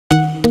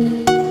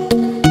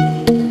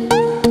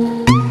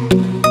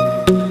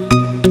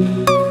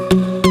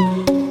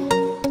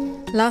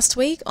last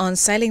week on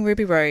Sailing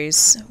Ruby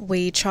Rose,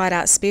 we tried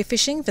out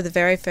spearfishing for the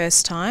very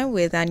first time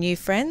with our new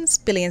friends,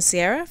 Billy and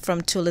Sierra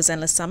from Tula's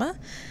Endless Summer.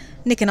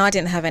 Nick and I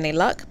didn't have any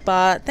luck,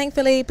 but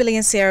thankfully Billy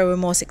and Sierra were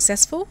more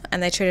successful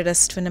and they treated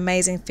us to an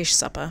amazing fish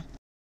supper.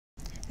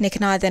 Nick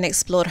and I then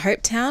explored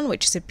Hopetown,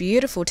 which is a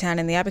beautiful town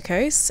in the Abbey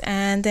Coast,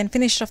 and then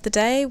finished off the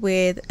day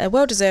with a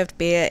well-deserved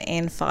beer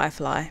in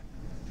Firefly.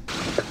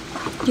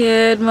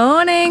 Good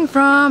morning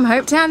from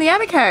Hopetown, the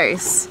Abbey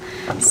Coast.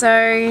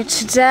 So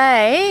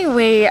today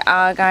we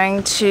are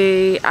going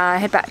to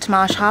head back to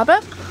Marsh Harbour.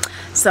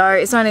 So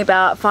it's only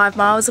about 5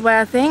 miles away,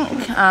 I think.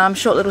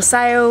 Short little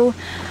sail.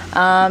 It's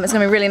going to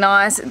be really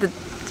nice. The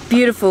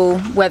beautiful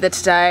weather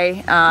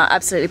today.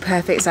 Absolutely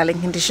perfect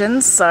sailing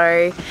conditions.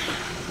 So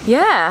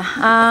yeah,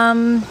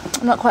 I'm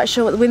not quite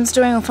sure what the wind's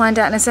doing. We'll find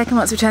out in a second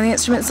once we turn the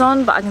instruments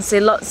on, but I can see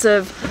lots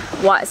of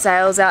white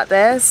sails out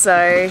there.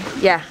 So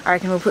yeah, I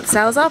reckon we'll put the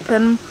sails up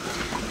and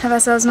have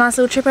ourselves a nice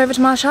little trip over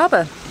to Marsh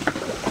Harbour.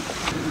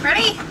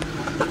 Ready?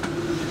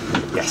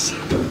 Yes.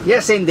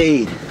 Yes,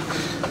 indeed.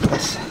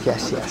 Yes,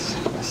 yes, yes,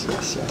 yes,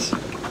 yes, yes. Do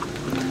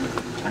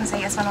you want to say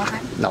yes one more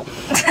time? No.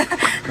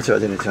 That's what I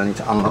didn't do. I need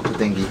to unlock the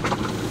dinghy.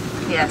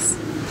 Yes.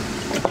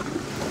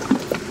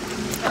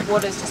 That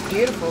water's just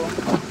beautiful.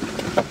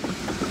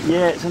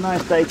 Yeah, it's a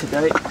nice day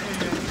today.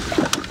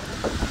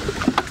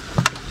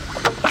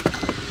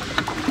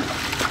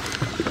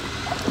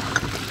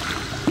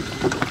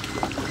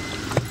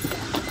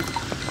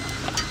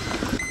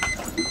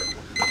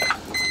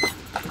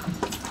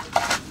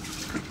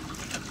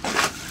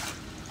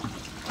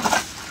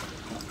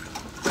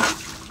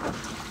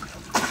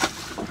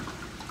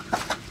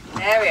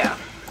 There we are.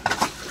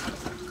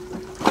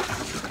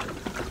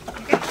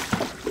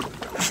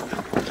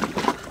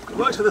 It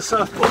works with a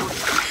surfboard.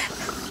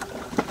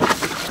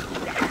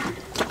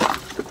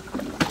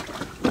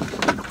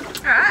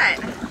 Alright.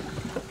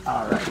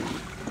 Alright.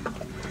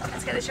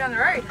 Let's get this show on the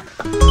road.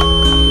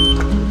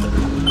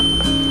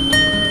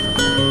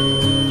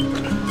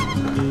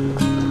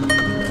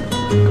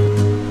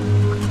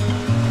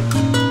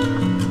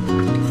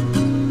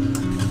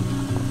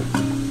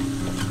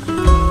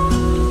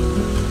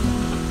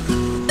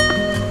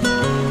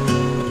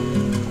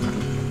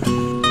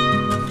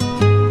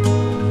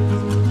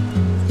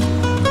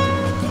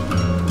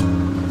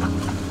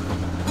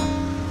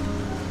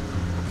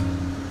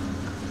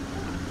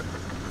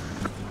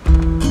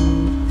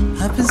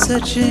 I've been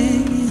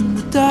searching in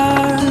the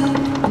dark,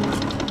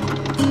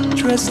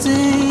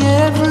 trusting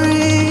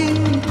every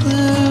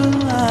clue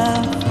I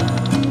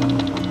found,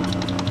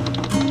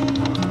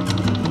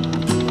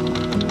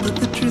 but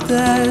the truth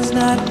has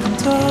not been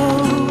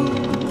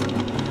told.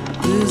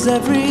 Cause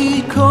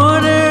every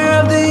corner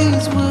of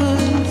these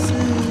woods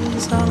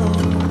is hollow.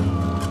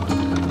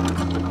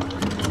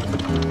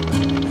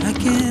 I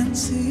can't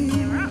see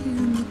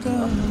in the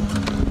dark.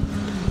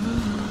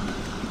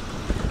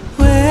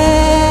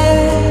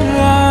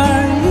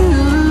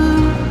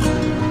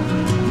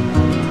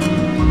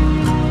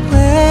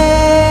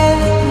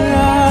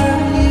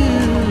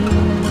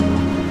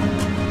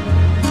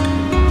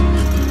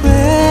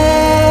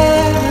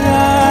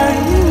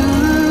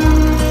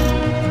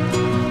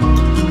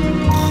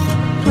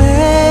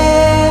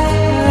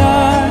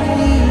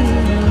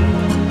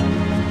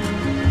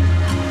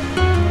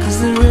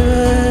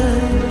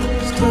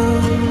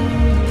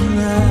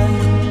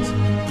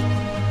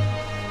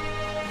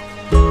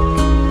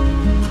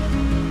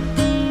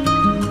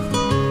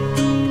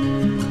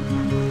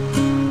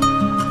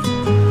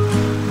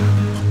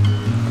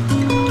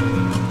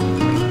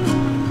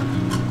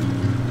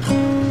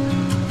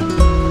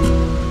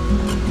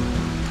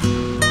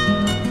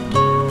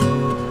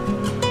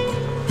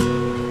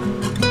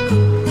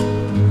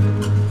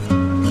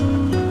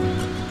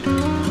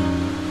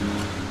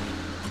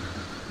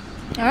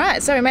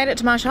 Alright, so we made it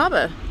to Marsh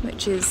Harbour,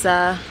 which is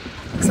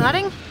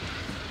exciting.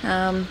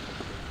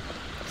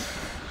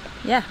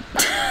 Yeah,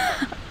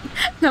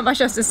 not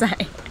much else to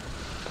say.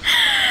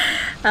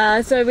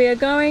 So we are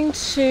going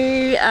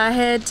to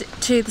head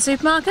to the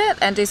supermarket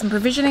and do some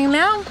provisioning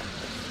now.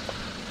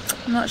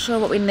 I'm not sure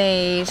what we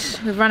need.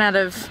 We've run out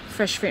of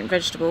fresh fruit and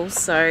vegetables,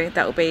 so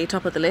that will be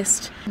top of the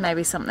list.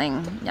 Maybe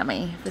something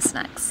yummy for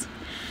snacks.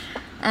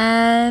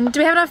 And do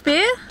we have enough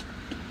beer?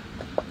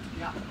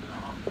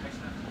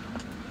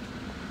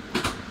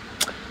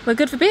 We're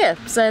good for beer,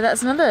 so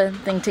that's another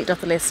thing ticked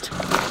off the list.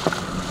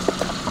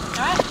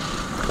 Alright.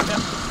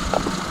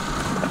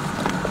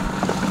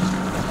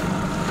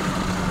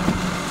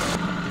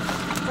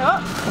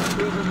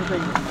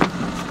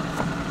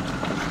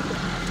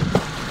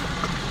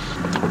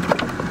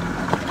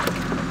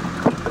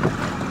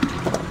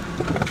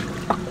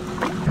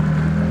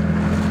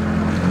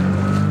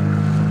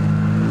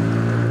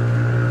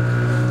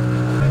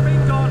 We've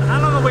been gone, how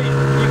long are we?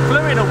 You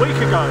flew in a week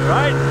ago,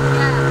 right?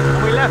 Yeah.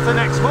 And we left the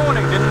next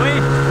morning, didn't we?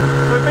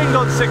 We've been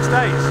gone 6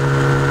 days.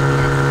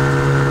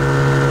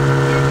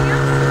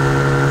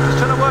 Just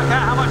trying to work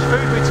out how much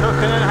food we took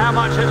and then how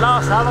much it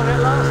lasted, how long it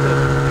lasted.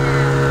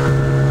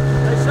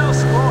 They sell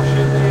squash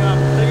in the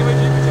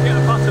thingamajig to get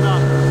a button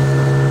up.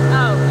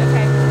 Oh,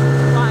 okay.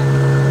 Fine.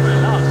 But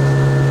it lasts.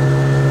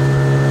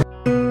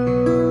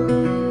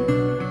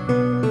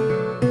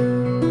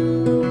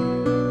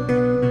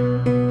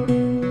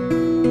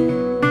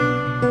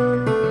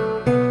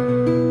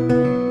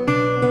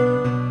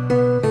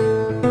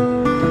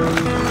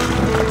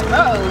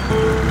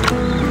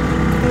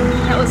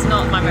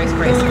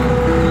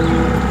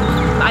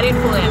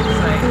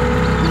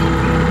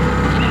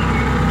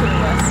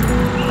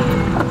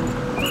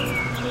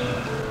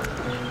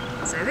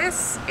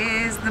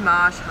 the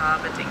Marsh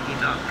Harbour dinghy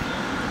dock.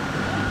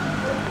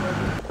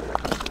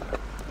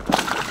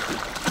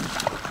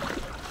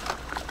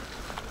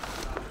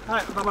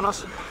 Alright,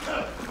 vámonos.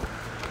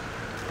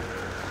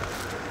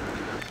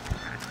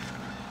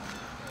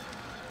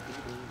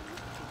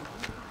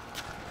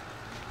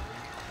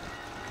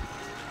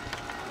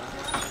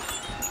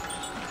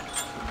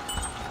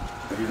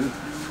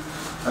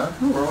 Huh?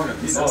 We're on it.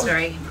 This looks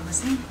very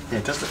promising. Yeah,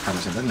 it does look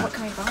promising, doesn't it? What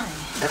can we buy?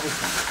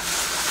 Everything.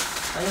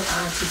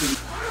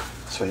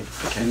 Sweet.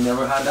 Okay. You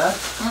never had that?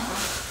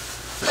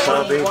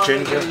 Wasabi,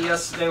 ginger.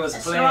 Yesterday was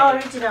plain.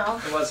 original.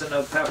 There wasn't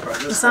no pepper.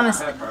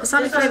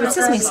 Wasabi flavoured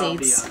sesame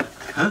seeds.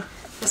 Huh?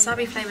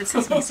 Wasabi flavoured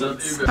sesame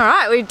seeds.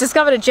 Alright, we've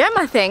discovered a gem,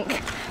 I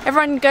think.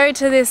 Everyone go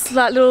to this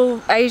like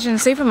little Asian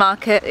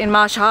supermarket in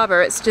Marsh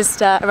Harbour. It's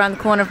just around the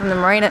corner from the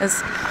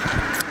marinas.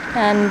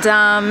 And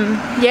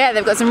yeah,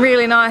 they've got some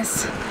really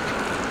nice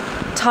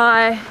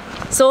Thai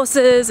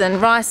sauces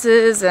and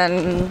rices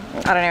and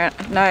I don't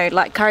even know,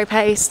 like curry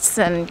pastes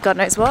and God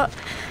knows what.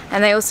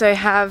 And they also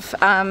have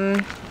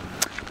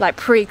like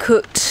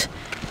pre-cooked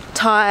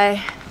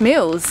Thai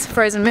meals,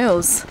 frozen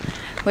meals,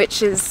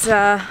 which is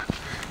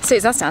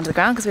suits us down to the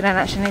ground because we don't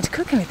actually need to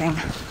cook anything.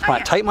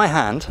 Right, take my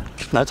hand.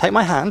 No, take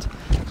my hand.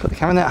 Put the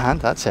camera in that hand.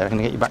 That's it. I'm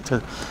going to get you back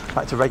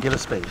to regular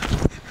speed.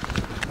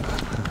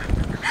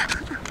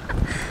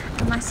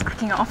 Am I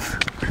slacking off?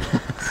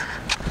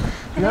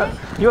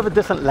 You have a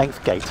different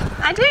length gait.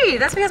 I do.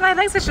 That's because my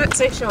legs are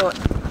so short.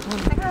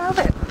 I can't help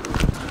it.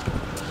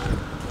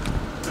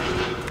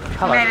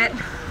 Hello. Made it.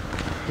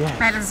 Yes.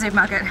 Made it to the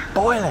supermarket.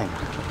 Boiling.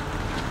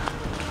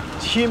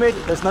 It's humid,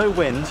 there's no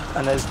wind,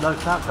 and there's no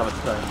cloud cover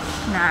today.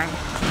 No.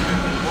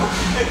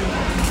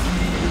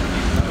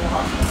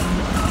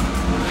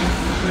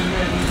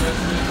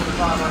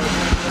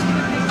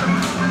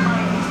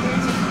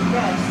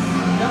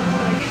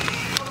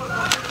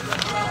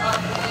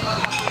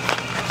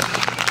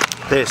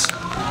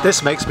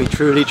 This makes me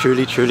truly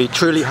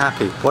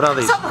happy. What are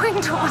these? Stop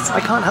walking towards me. I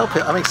can't help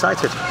it, I'm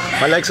excited.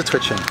 My legs are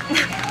twitching.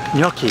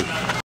 Gnocchi.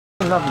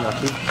 I love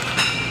gnocchi.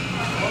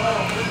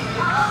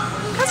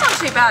 That's not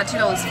too bad,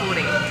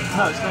 $2.40.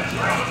 No, it's not too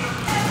bad.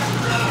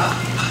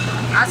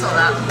 I saw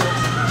that.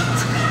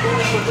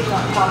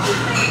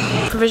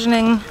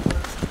 Provisioning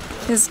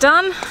is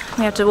done.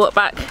 We have to walk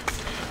back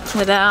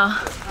with our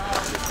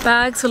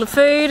bags full of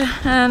food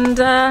and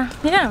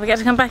yeah, we get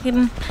to come back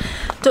and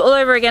do it all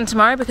over again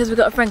tomorrow because we've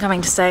got a friend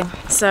coming to stay.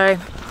 So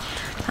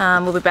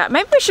we'll be back.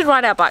 Maybe we should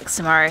ride our bikes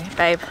tomorrow,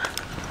 babe,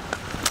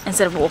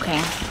 instead of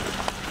walking.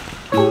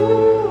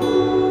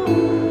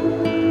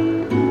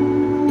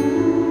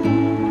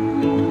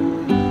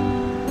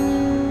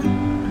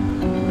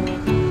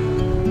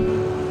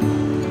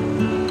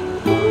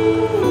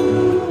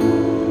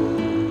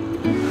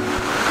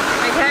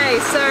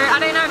 So I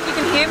don't know if you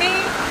can hear me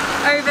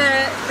over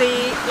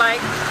the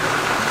like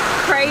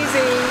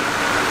crazy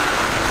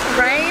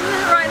rain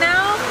right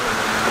now,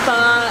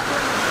 but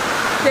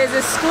there's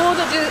a school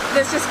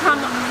that's just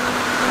come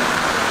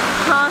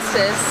past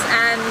us,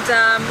 and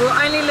we were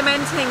only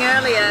lamenting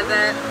earlier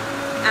that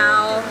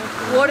our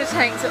water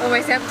tanks are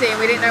almost empty and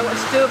we didn't know what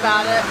to do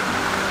about it,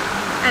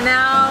 and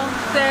now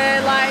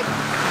they're like,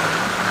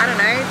 I don't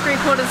know,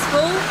 3/4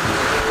 full.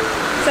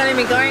 It's only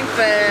been going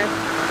for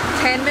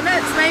 10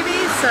 minutes maybe,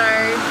 so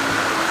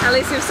at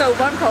least we've solved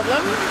one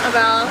problem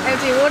about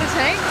empty water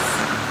tanks.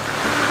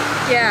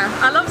 Yeah,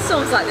 I love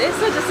storms like this,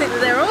 I just think that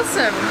they're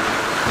awesome.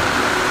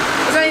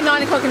 It's only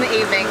 9 o'clock in the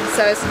evening,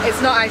 so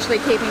it's not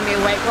actually keeping me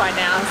awake right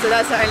now, so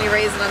that's the only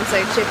reason I'm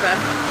so chipper.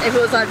 If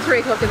it was like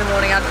 3 o'clock in the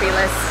morning, I'd be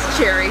less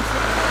cheery.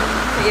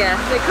 But yeah,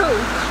 they're cool.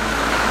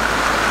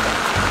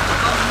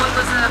 What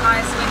was the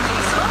highest wind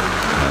you saw?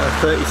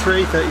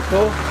 33,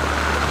 34.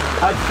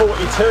 I had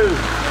 42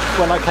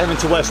 when I came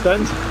into West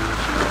End,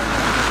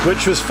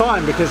 which was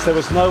fine because there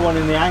was no one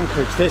in the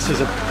anchorage. This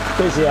is a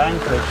busy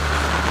anchorage,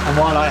 and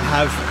while I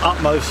have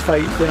utmost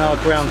faith in our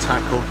ground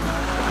tackle,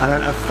 I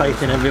don't have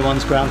faith in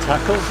everyone's ground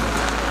tackle.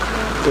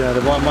 You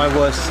know, my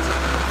worst,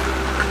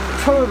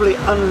 probably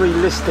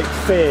unrealistic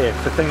fear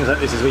for things like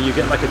this is where you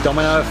get like a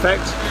domino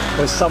effect,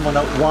 where someone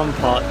at one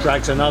part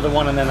drags another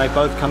one and then they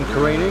both come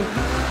careening.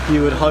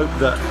 You would hope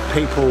that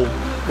people,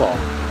 well,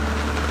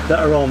 that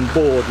are on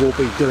board will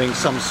be doing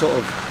some sort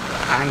of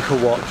anchor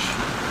watch,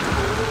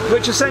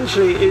 which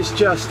essentially is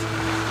just,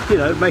 you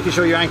know, making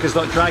sure your anchor's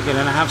not dragging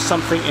and have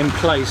something in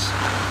place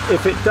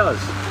if it does.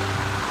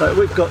 But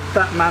we've got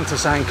that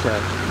Mantis anchor.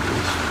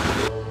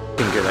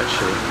 It's good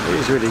actually. It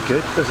is really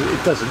good.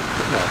 It doesn't,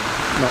 well,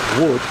 not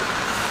wood,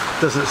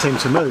 doesn't seem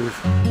to move.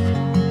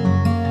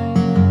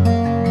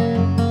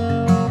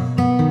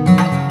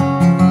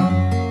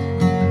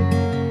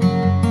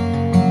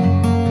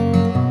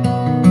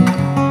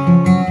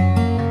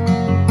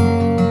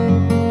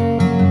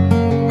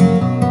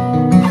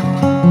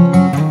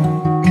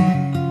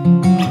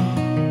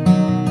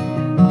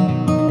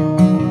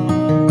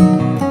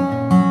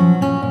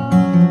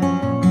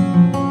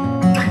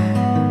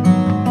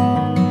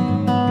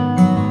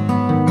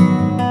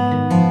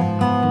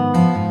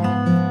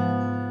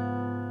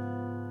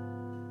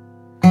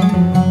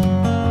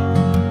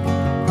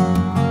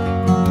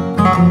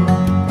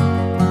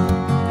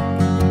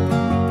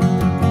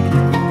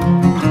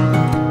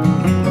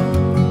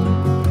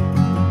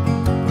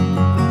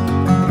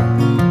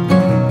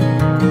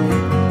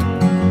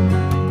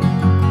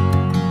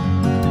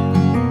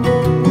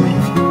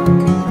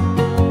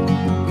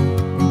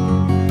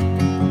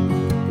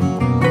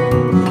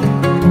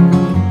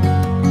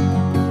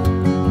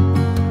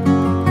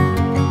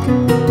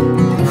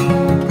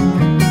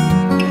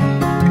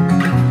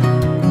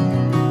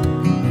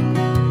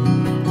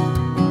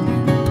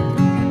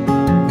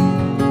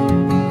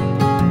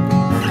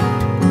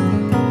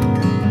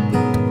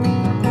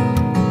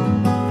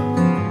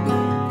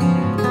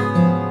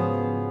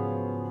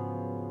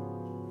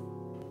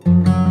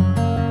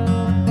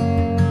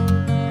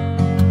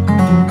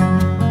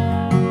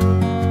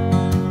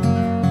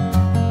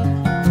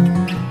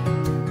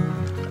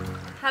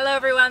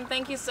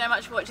 thank you so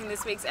much for watching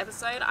this week's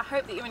episode. I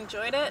hope that you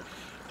enjoyed it.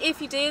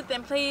 If you did,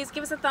 then please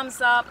give us a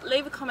thumbs up,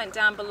 leave a comment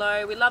down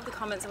below. We love the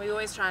comments and we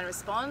always try and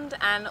respond.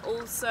 And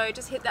also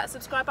just hit that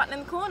subscribe button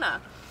in the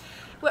corner.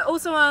 We're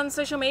also on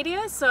social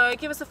media, so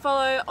give us a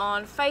follow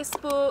on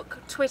Facebook,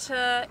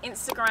 Twitter,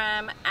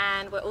 Instagram,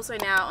 and we're also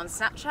now on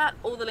Snapchat.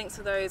 All the links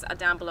for those are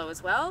down below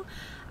as well.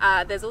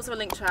 There's also a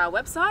link to our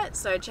website,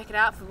 so check it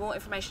out for more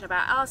information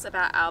about us,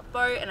 about our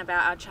boat, and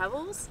about our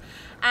travels.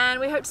 And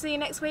we hope to see you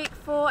next week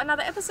for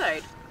another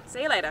episode.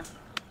 See you later.